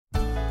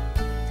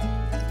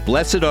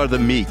Blessed are the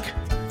meek,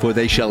 for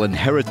they shall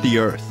inherit the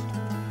earth.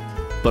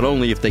 But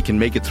only if they can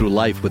make it through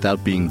life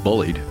without being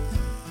bullied.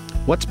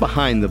 What's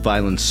behind the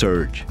violent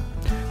surge?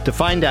 To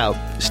find out,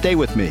 stay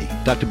with me,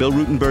 Dr. Bill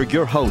Rutenberg,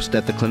 your host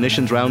at the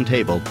Clinicians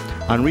Roundtable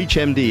on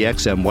ReachMD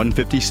XM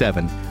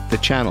 157, the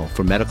channel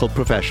for medical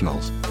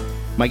professionals.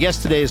 My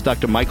guest today is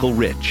Dr. Michael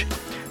Rich.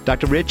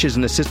 Dr. Rich is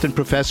an assistant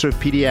professor of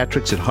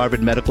pediatrics at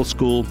Harvard Medical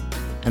School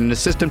and an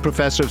assistant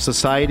professor of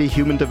society,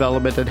 human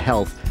development, and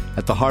health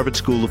at the Harvard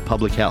School of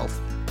Public Health.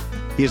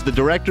 He is the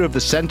director of the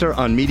Center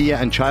on Media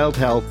and Child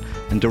Health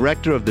and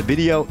director of the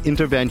Video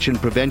Intervention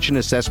Prevention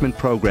Assessment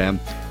Program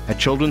at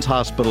Children's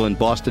Hospital in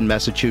Boston,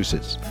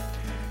 Massachusetts.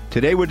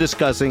 Today we're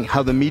discussing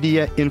how the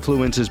media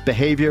influences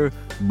behavior,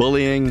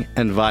 bullying,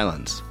 and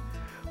violence.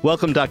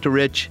 Welcome, Dr.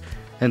 Rich,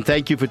 and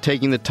thank you for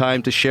taking the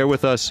time to share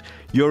with us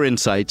your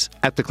insights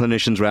at the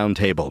Clinicians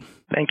Roundtable.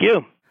 Thank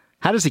you.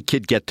 How does a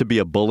kid get to be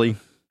a bully?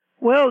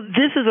 Well,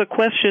 this is a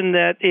question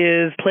that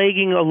is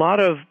plaguing a lot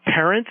of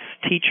parents,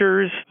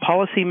 teachers,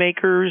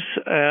 policymakers,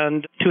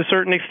 and to a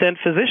certain extent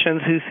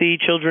physicians who see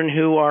children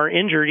who are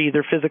injured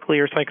either physically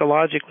or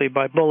psychologically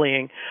by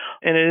bullying.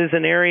 And it is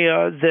an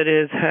area that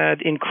has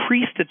had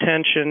increased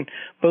attention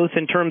both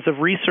in terms of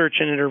research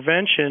and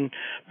intervention,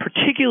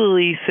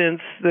 particularly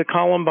since the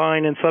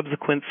Columbine and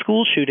subsequent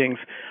school shootings,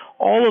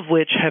 all of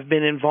which have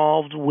been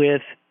involved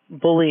with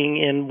bullying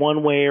in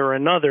one way or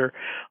another,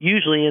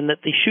 usually in that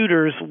the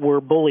shooters were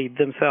bullied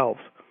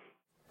themselves.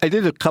 I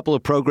did a couple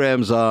of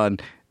programs on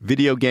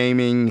video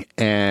gaming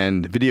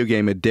and video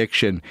game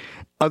addiction.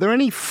 Are there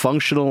any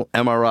functional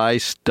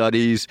MRI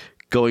studies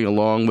going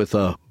along with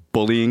a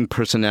bullying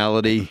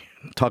personality,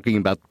 talking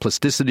about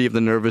plasticity of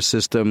the nervous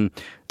system,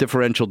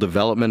 differential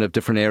development of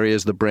different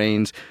areas of the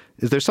brains?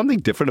 Is there something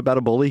different about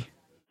a bully?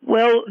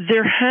 Well,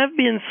 there have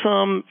been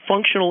some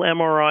functional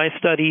MRI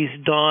studies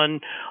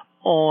done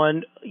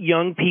on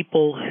young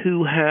people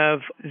who have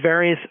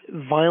various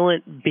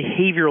violent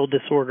behavioral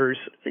disorders.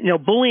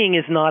 Bullying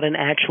is not an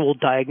actual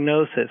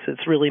diagnosis.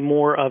 It's really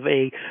more of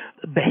a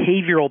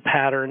behavioral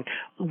pattern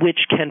which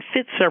can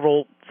fit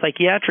several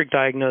psychiatric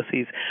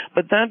diagnoses.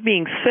 But that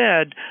being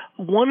said,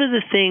 one of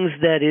the things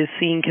that is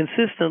seen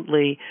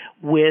consistently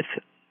with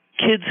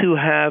kids who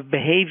have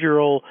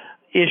behavioral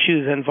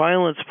issues and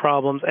violence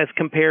problems as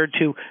compared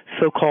to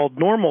so-called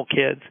normal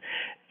kids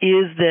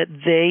is that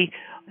they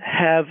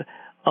have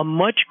a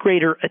much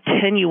greater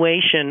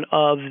attenuation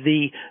of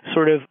the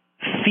sort of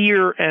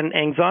fear and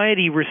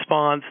anxiety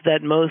response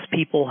that most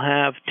people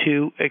have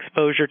to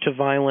exposure to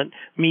violent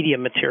media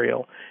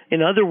material.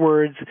 In other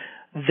words,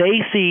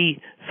 they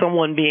see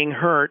someone being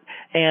hurt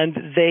and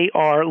they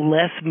are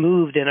less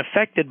moved and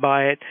affected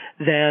by it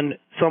than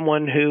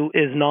someone who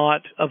is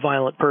not a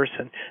violent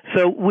person.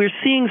 So we're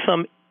seeing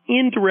some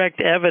indirect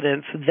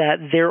evidence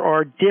that there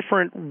are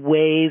different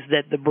ways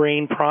that the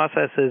brain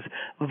processes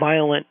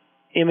violent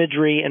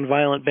imagery and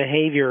violent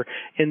behavior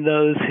in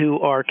those who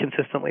are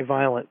consistently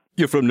violent.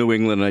 You're from New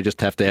England, and I just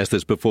have to ask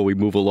this before we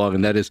move along,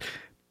 and that is,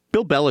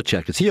 Bill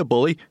Belichick, is he a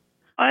bully?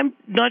 I'm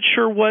not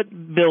sure what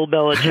Bill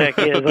Belichick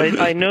is.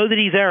 I know that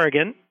he's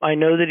arrogant. I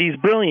know that he's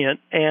brilliant,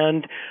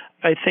 and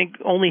I think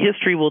only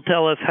history will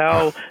tell us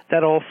how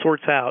that all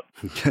sorts out.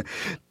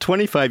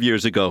 25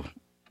 years ago,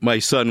 my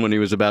son, when he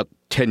was about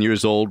 10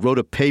 years old, wrote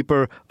a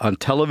paper on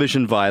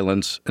television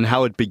violence and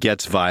how it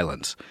begets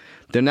violence.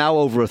 There are now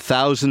over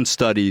 1,000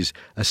 studies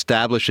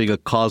establishing a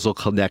causal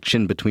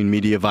connection between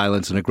media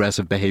violence and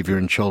aggressive behavior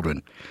in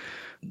children.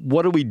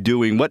 What are we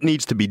doing? What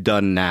needs to be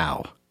done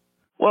now?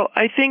 Well,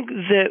 I think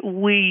that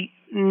we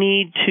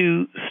need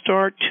to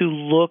start to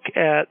look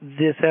at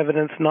this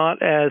evidence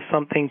not as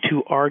something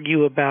to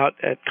argue about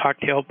at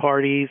cocktail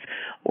parties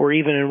or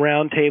even in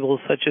roundtables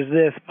such as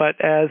this,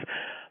 but as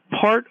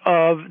part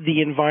of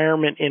the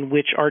environment in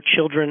which our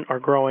children are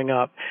growing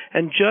up.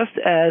 And just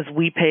as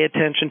we pay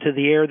attention to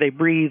the air they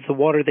breathe, the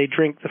water they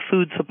drink, the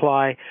food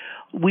supply,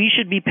 we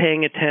should be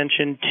paying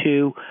attention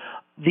to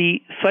the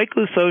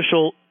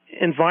psychosocial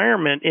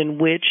environment in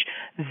which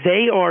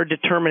they are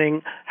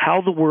determining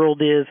how the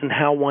world is and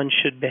how one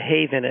should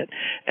behave in it.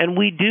 And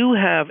we do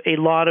have a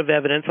lot of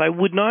evidence. I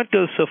would not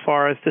go so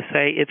far as to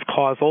say it's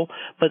causal,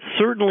 but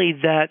certainly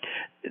that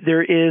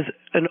there is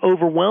an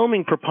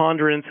overwhelming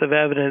preponderance of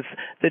evidence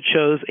that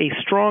shows a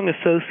strong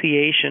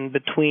association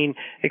between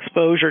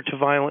exposure to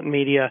violent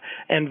media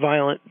and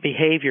violent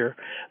behavior.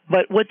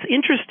 But what's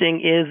interesting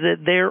is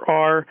that there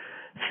are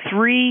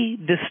three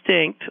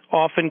distinct,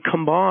 often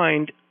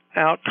combined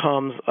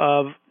outcomes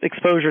of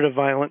exposure to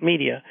violent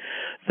media.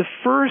 The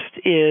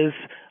first is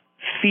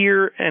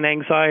fear and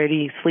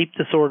anxiety, sleep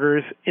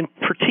disorders,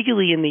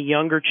 particularly in the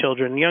younger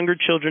children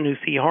who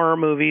see horror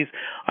movies.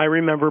 I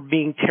remember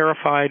being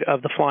terrified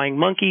of the flying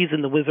monkeys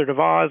and the Wizard of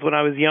Oz when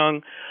I was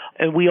young.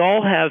 And we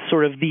all have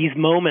sort of these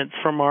moments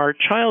from our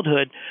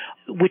childhood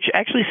which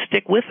actually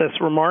stick with us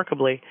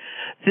remarkably.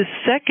 The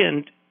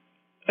second,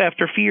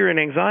 after fear and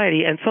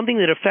anxiety, and something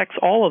that affects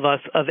all of us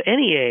of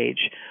any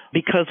age,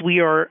 because we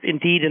are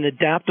indeed an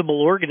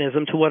adaptable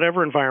organism to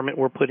whatever environment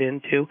we're put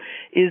into,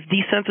 is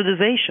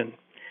desensitization.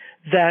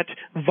 That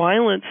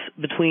violence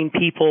between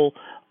people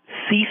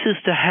ceases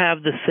to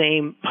have the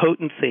same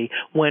potency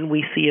when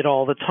we see it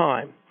all the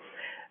time.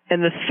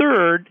 And the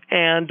third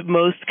and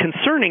most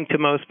concerning to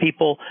most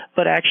people,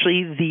 but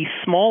actually the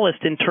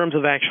smallest in terms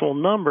of actual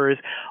numbers,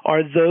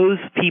 are those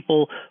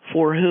people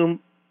for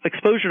whom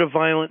exposure to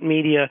violent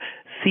media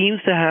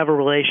seems to have a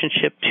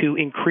relationship to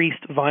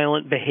increased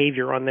violent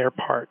behavior on their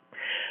part.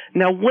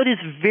 Now, what is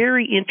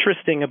very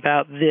interesting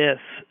about this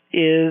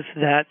is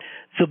that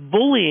the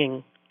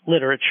bullying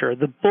literature,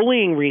 the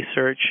bullying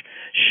research,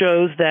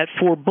 shows that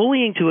for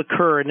bullying to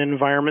occur in an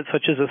environment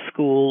such as a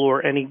school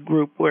or any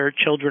group where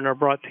children are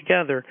brought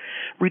together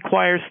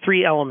requires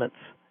three elements.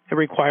 It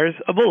requires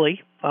a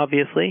bully,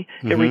 obviously.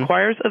 Mm-hmm. It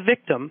requires a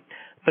victim,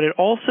 but it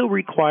also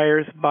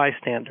requires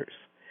bystanders.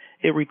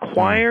 It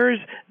requires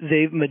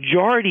the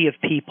majority of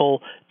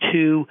people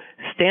to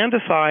stand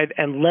aside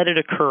and let it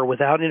occur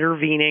without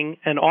intervening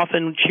and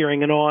often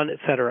cheering it on,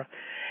 etc.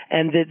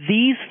 And that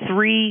these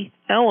three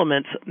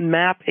elements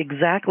map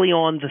exactly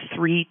on the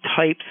three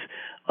types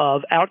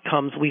of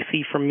outcomes we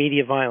see from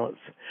media violence.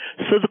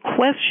 So the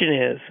question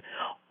is,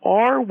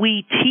 are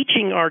we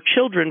teaching our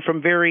children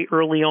from very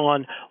early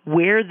on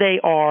where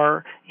they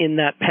are in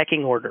that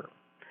pecking order?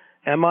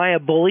 Am I a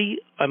bully,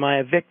 am I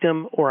a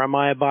victim, or am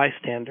I a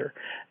bystander?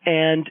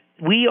 And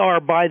we are,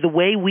 by the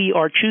way we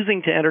are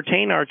choosing to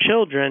entertain our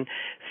children,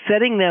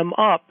 setting them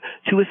up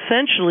to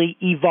essentially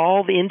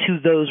evolve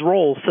into those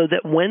roles so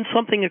that when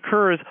something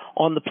occurs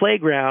on the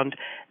playground,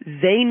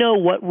 they know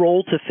what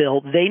role to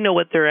fill, they know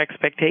what their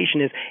expectation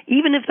is,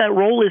 even if that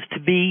role is to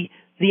be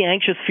the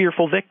anxious,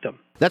 fearful victim.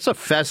 That's a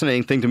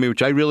fascinating thing to me,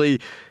 which I really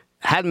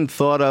hadn't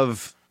thought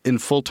of in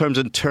full terms,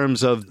 in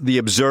terms of the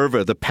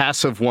observer, the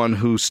passive one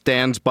who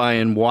stands by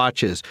and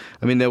watches.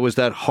 I mean, there was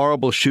that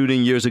horrible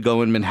shooting years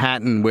ago in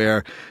Manhattan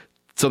where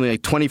something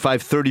like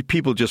 25, 30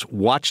 people just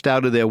watched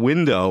out of their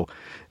window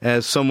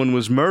as someone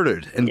was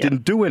murdered and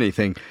didn't do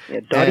anything.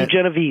 Dottie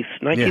Genovese,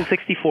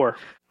 1964.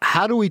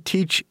 How do we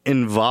teach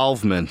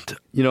involvement?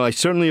 You know, I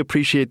certainly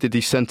appreciate the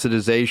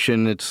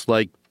desensitization. It's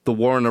like the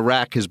war in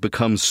Iraq has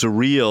become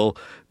surreal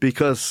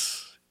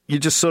because you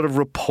just sort of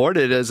report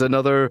it as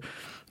another,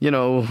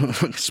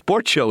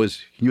 sports show, as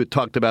you had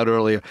talked about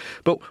earlier.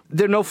 But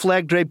there are no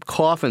flag-draped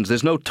coffins.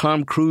 There's no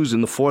Tom Cruise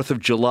in the 4th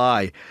of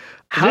July.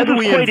 This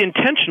is quite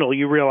intentional,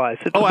 you realize.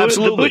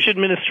 Absolutely. The Bush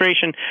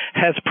administration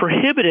has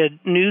prohibited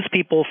news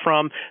people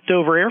from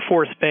Dover Air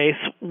Force Base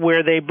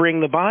where they bring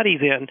the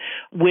bodies in,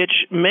 which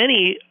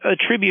many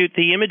attribute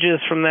the images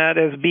from that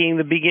as being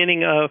the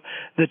beginning of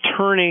the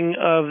turning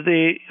of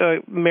the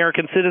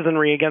American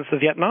citizenry against the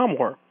Vietnam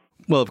War.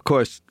 Well, of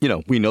course,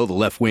 we know the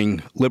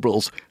left-wing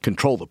liberals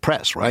control the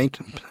press, right?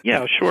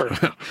 Yeah, sure.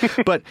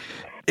 But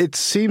it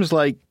seems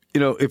like,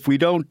 if we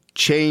don't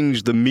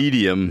change the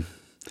medium,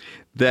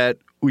 that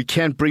we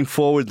can't bring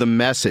forward the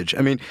message.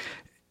 I mean,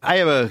 I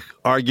have an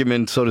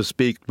argument, so to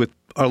speak, with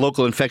our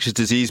local infectious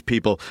disease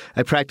people.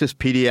 I practice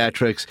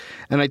pediatrics,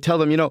 and I tell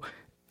them,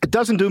 it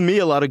doesn't do me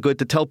a lot of good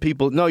to tell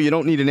people, no, you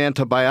don't need an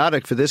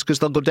antibiotic for this because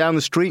they'll go down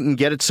the street and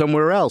get it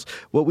somewhere else.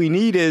 What we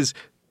need is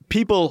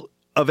people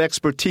of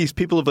expertise,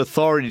 people of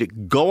authority to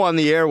go on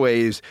the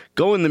airwaves,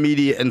 go in the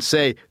media and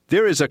say,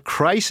 there is a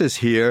crisis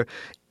here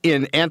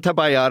in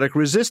antibiotic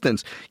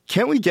resistance.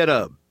 Can't we get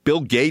a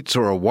Bill Gates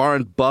or a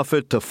Warren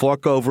Buffett to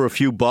fork over a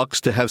few bucks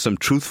to have some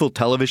truthful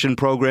television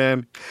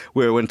program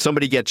where when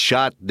somebody gets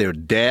shot, they're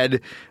dead?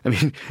 I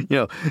mean,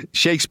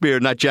 Shakespeare,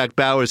 not Jack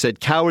Bauer, said,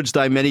 cowards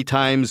die many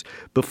times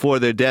before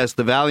their deaths.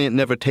 The valiant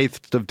never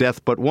taste of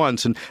death but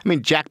once. And I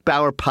mean, Jack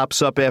Bauer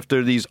pops up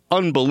after these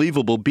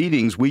unbelievable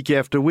beatings week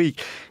after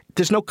week.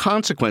 There's no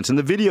consequence. In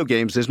the video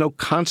games, there's no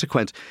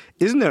consequence.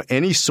 Isn't there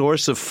any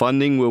source of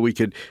funding where we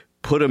could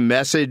put a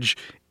message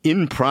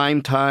in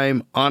prime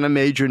time on a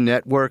major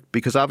network?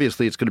 Because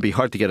obviously it's going to be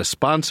hard to get a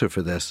sponsor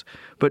for this.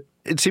 But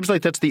it seems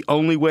like that's the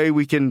only way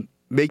we can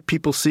make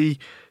people see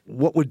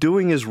what we're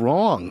doing is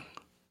wrong.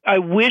 I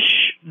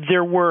wish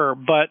there were,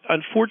 but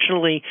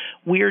unfortunately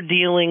we're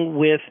dealing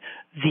with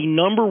the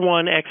number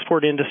one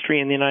export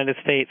industry in the United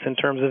States in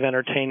terms of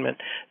entertainment.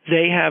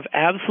 They have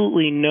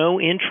absolutely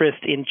no interest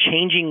in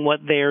changing what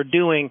they are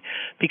doing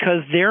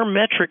because their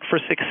metric for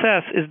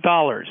success is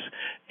dollars,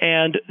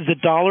 and the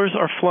dollars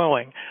are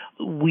flowing.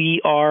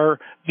 We are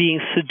being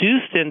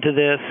seduced into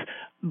this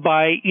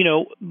by,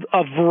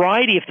 a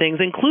variety of things,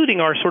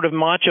 including our sort of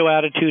macho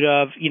attitude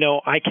of,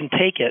 I can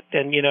take it,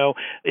 and,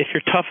 if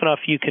you're tough enough,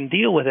 you can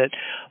deal with it.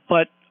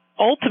 But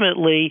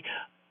ultimately,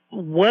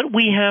 what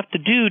we have to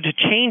do to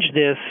change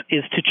this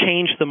is to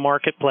change the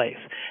marketplace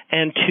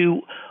and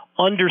to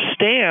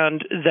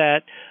understand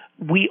that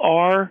we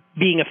are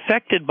being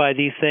affected by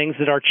these things,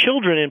 that our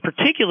children in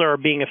particular are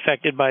being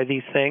affected by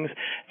these things,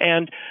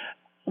 and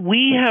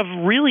we have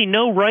really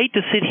no right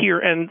to sit here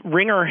and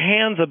wring our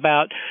hands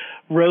about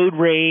road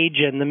rage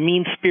and the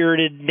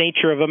mean-spirited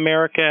nature of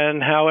America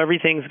and how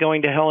everything's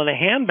going to hell in a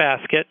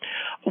handbasket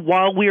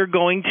while we are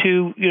going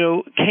to,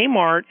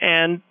 Kmart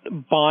and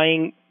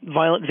buying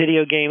violent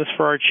video games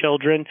for our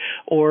children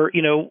or,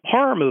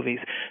 horror movies.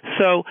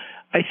 So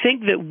I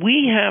think that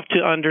we have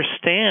to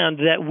understand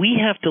that we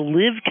have to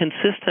live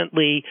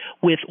consistently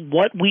with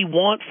what we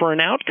want for an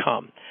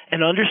outcome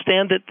and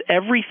understand that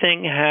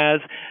everything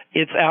has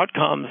its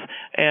outcomes,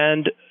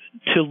 and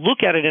to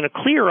look at it in a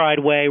clear-eyed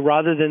way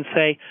rather than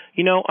say,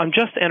 I'm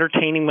just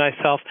entertaining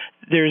myself.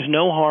 There's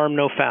no harm,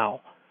 no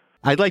foul.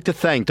 I'd like to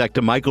thank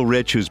Dr. Michael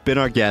Rich, who's been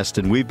our guest,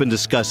 and we've been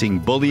discussing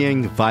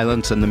bullying,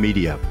 violence, and the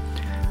media.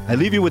 I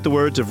leave you with the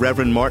words of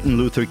Reverend Martin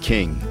Luther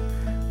King.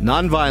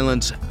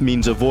 Nonviolence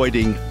means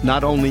avoiding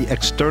not only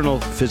external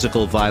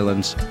physical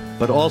violence,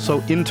 but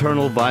also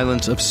internal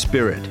violence of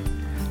spirit.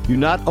 You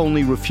not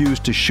only refuse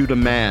to shoot a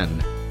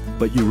man,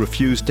 but you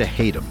refuse to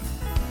hate him.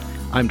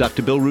 I'm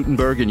Dr. Bill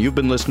Rutenberg, and you've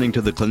been listening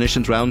to the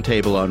Clinicians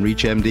Roundtable on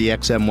ReachMD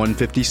XM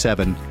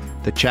 157,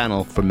 the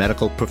channel for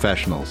medical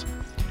professionals.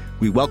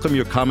 We welcome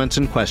your comments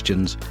and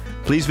questions.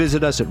 Please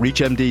visit us at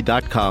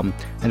reachmd.com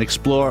and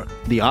explore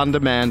the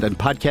on-demand and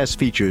podcast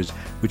features,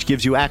 which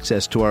gives you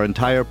access to our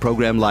entire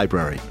program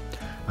library.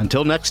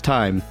 Until next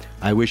time,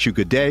 I wish you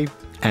good day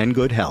and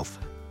good health.